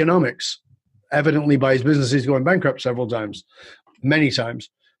good at economics. Evidently, by his business, he's going bankrupt several times, many times.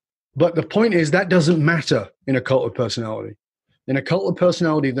 But the point is that doesn't matter in a cult of personality. In a cult of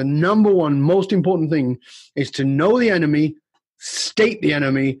personality, the number one most important thing is to know the enemy, state the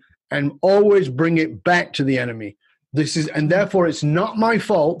enemy, and always bring it back to the enemy. And therefore, it's not my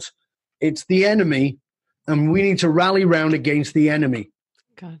fault. It's the enemy, and we need to rally round against the enemy.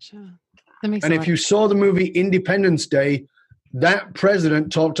 Gotcha. That makes and sense. If you saw the movie Independence Day, that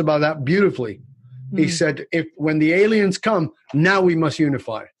president talked about that beautifully. He said, when the aliens come, now we must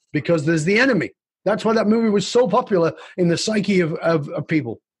unify because there's the enemy. That's why that movie was so popular in the psyche of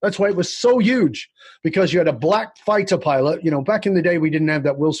people. That's why it was so huge, because you had a black fighter pilot. You know, back in the day, we didn't have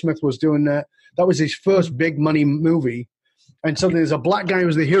that. Will Smith was doing that. That was his first big money movie. And suddenly there's a black guy who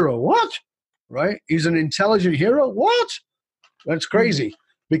was the hero. What? Right? He's an intelligent hero? What? That's crazy.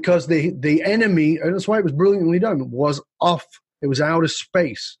 Because the enemy, and that's why it was brilliantly done, was off. It was out of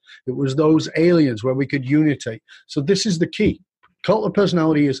space. It was those aliens where we could unite. So this is the key. Cult of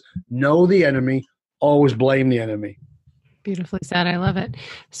personality is know the enemy, always blame the enemy. Beautifully said. I love it.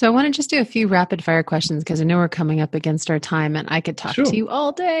 So I want to just do a few rapid fire questions because I know we're coming up against our time and I could talk to you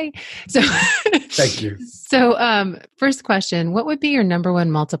all day. So thank you. So first question, what would be your number one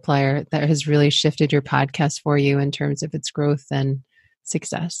multiplier that has really shifted your podcast for you in terms of its growth and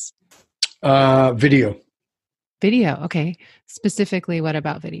success? Video. Video. Okay. Specifically, what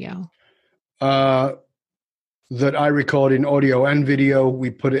about video? That I record in audio and video.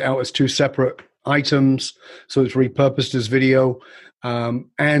 We put it out as two separate items, so it's repurposed as video.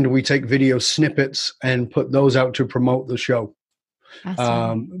 And we take video snippets and put those out to promote the show.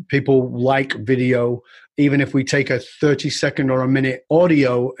 Awesome. People like video. Even if we take a 30-second or a minute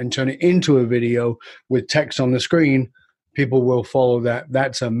audio and turn it into a video with text on the screen, people will follow that.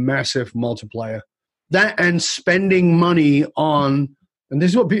 That's a massive multiplier. That and spending money on, and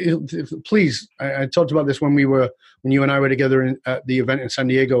this is what people, please, I talked about this when you and I were together at the event in San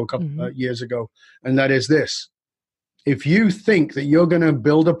Diego a couple years ago, and that is this. If you think that you're going to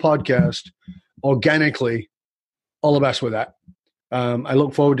build a podcast organically, all the best with that. I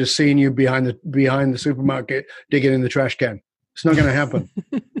look forward to seeing you behind the supermarket digging in the trash can. It's not going to happen.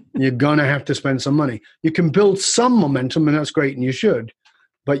 You're going to have to spend some money. You can build some momentum, and that's great, and you should,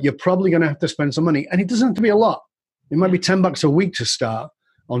 but you're probably going to have to spend some money. And it doesn't have to be a lot. It might be $10 a week to start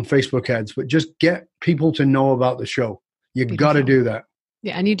on Facebook ads, but just get people to know about the show. You got to do that.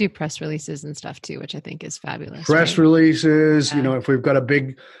 Yeah, and you do press releases and stuff too, which I think is fabulous. Press releases, you know, if we've got a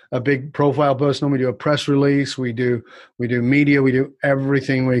big profile person, we do a press release, we do media, we do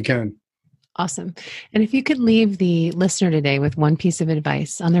everything we can. Awesome. And if you could leave the listener today with one piece of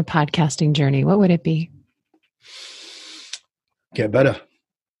advice on their podcasting journey, what would it be? Get better.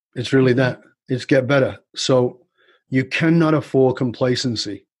 It's really that. It's get better. So you cannot afford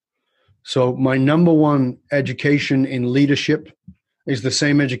complacency. So my number one education in leadership is the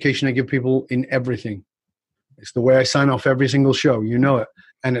same education I give people in everything. It's the way I sign off every single show. You know it.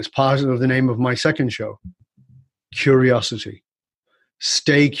 And it's part of the name of my second show. Curiosity.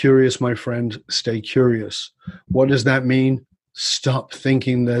 Stay curious, my friend. Stay curious. What does that mean? Stop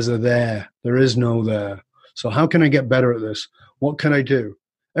thinking there's a there. There is no there. So how can I get better at this? What can I do?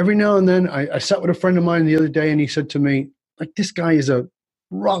 Every now and then, I sat with a friend of mine the other day, and he said to me, like, this guy is a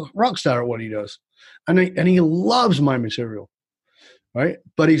rock star at what he does. And he loves my material, right?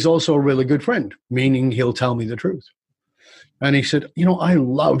 But he's also a really good friend, meaning he'll tell me the truth. And he said, you know, I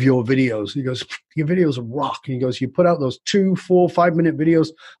love your videos. He goes, your videos rock. And he goes, you put out those 2, 4, 5-minute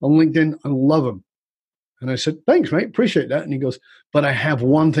videos on LinkedIn. I love them. And I said, thanks, mate. Appreciate that. And he goes, but I have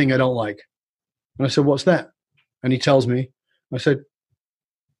one thing I don't like. And I said, what's that? And he tells me. I said,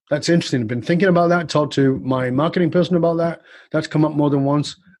 that's interesting. I've been thinking about that. Talked to my marketing person about that. That's come up more than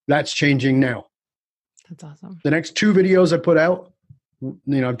once. That's changing now. That's awesome. The next 2 videos I put out, you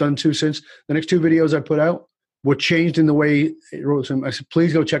know, I've done 2 since. The next 2 videos I put out were changed in the way it wrote them. I said,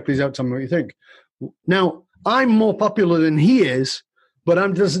 please go check these out. Tell me what you think. Now, I'm more popular than he is, but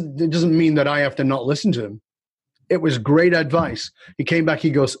it doesn't mean that I have to not listen to him. It was great advice. He came back.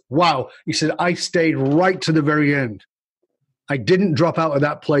 He goes, wow. He said, I stayed right to the very end. I didn't drop out of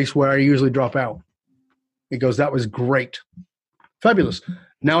that place where I usually drop out. He goes, that was great. Fabulous.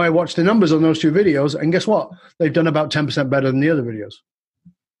 Now I watch the numbers on those 2 videos, and guess what? They've done about 10% better than the other videos.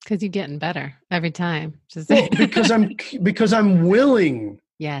 Because you're getting better every time. Well, because I'm willing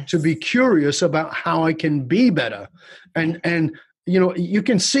yes. to be curious about how I can be better. And you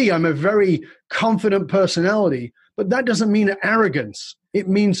can see I'm a very confident personality, but that doesn't mean arrogance. It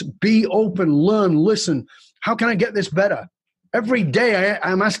means be open, learn, listen. How can I get this better? Every day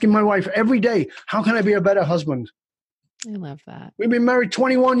I'm asking my wife every day, how can I be a better husband? I love that. We've been married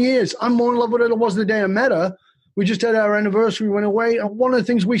 21 years. I'm more in love with her than I was the day I met her. We just had our anniversary, went away. And one of the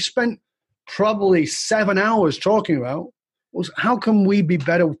things we spent probably 7 hours talking about was how can we be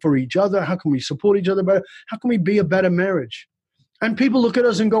better for each other? How can we support each other better? How can we be a better marriage? And people look at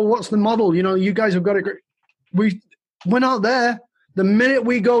us and go, what's the model? You guys have got to, we're not there. The minute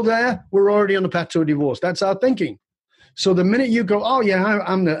we go there, we're already on the path to a divorce. That's our thinking. So the minute you go, oh yeah,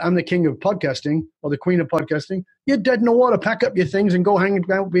 I'm the king of podcasting or the queen of podcasting, you're dead in the water. Pack up your things and go hang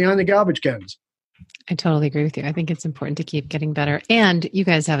out behind the garbage cans. I totally agree with you. I think it's important to keep getting better. And you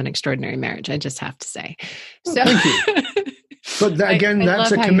guys have an extraordinary marriage, I just have to say. So thank you. But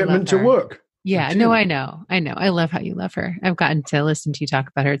that's a commitment to work. Yeah, no, I know. I love how you love her. I've gotten to listen to you talk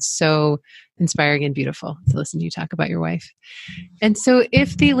about her. It's so inspiring and beautiful to listen to you talk about your wife. And so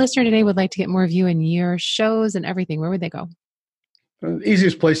if the listener today would like to get more of you and your shows and everything, where would they go? The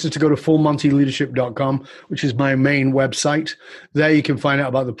easiest place is to go to fullmontyleadership.com, which is my main website. There you can find out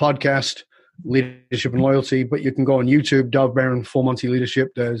about the podcast, Leadership and Loyalty, but you can go on YouTube, Dov Baron, Full Monty Leadership.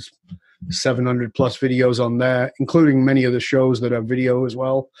 There's 700 plus videos on there, including many of the shows that are video as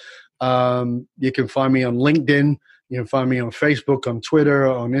well. You can find me on LinkedIn. You can find me on Facebook, on Twitter,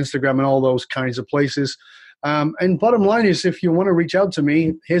 on Instagram, and all those kinds of places. And bottom line is, if you want to reach out to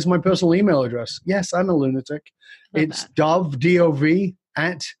me, here's my personal email address. Yes, I'm a lunatic. It's Dov, D-O-V,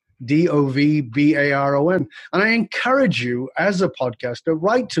 at D-O-V-B-A-R-O-N. And I encourage you, as a podcaster,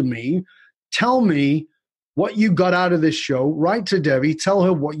 write to me. Tell me what you got out of this show. Write to Debbie. Tell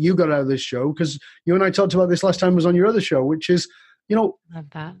her what you got out of this show, because you and I talked about this last time was on your other show, which is,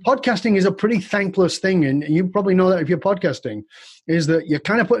 podcasting is a pretty thankless thing, and you probably know that if you're podcasting, is that you're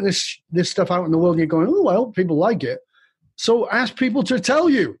kind of putting this stuff out in the world and you're going, oh, well, people like it. So ask people to tell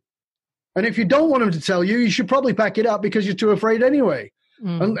you. And if you don't want them to tell you, you should probably pack it up because you're too afraid anyway.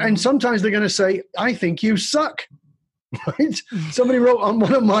 Mm-hmm. And sometimes they're going to say, I think you suck. Right? Somebody wrote on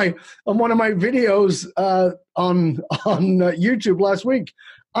one of my videos on YouTube last week,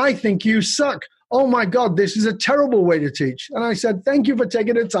 I think you suck. Oh my God, this is a terrible way to teach. And I said, thank you for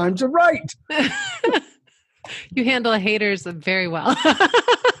taking the time to write. You handle haters very well.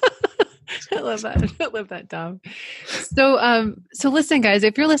 I love that. I love that, Dov. So listen, guys,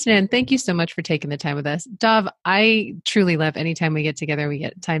 if you're listening, thank you so much for taking the time with us. Dov, I truly love anytime we get together, we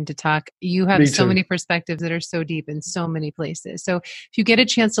get time to talk. You have so many perspectives that are so deep in so many places. So if you get a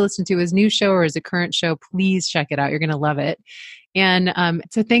chance to listen to his new show or his current show, please check it out. You're going to love it. And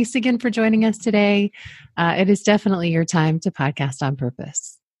so thanks again for joining us today. It is definitely your time to podcast on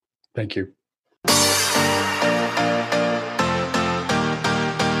purpose. Thank you.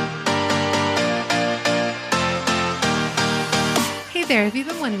 Hey there, have you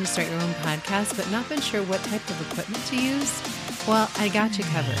been wanting to start your own podcast but not been sure what type of equipment to use? Well, I got you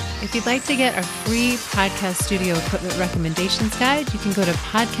covered. If you'd like to get a free podcast studio equipment recommendations guide, you can go to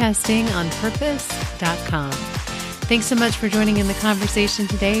podcastingonpurpose.com. Thanks so much for joining in the conversation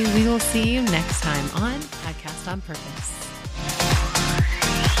today. We will see you next time on Podcast on Purpose.